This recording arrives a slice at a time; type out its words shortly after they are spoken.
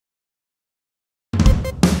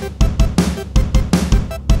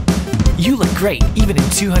You look great, even in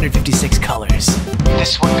 256 colors.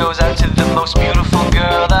 This one goes out to the most beautiful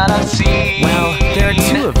girl that I've seen. Well, there are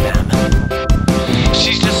two of them.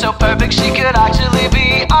 She's just so perfect, she could actually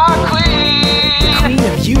be our queen. The queen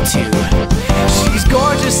of YouTube. She's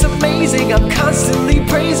gorgeous, amazing, I'm constantly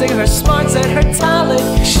praising her smarts and her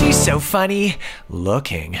talent. She's so funny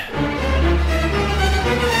looking.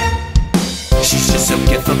 She's just so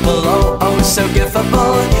GIFable, oh, oh, so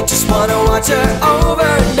GIFable. Just wanna watch her over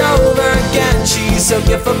and over again. She's so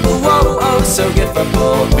GIFable, oh, oh, so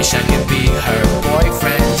GIFable. Wish I could be her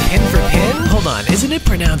boyfriend. Pin for pin? Hold on, isn't it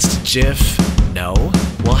pronounced GIF? No?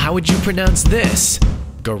 Well, how would you pronounce this?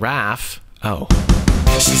 Giraffe? Oh.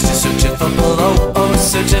 She's just so GIFable, oh, oh,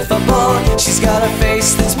 so GIFable. She's got a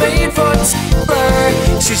face that's made for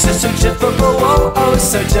Tumblr. She's just so GIFable, oh, oh,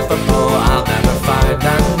 so GIFable. I'll never find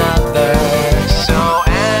another. So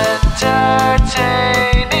entertaining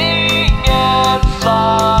and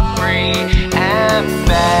flaw-free,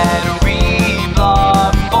 embed,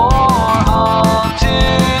 reblog for all to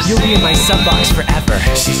see. You'll be in my subbox forever.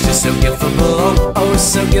 She's just so GIFable, oh, oh,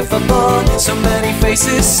 so GIFable. So many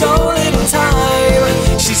faces, so little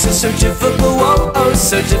time. She's just so GIFable, oh, oh,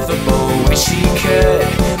 so GIFable. Wish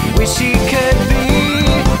she could be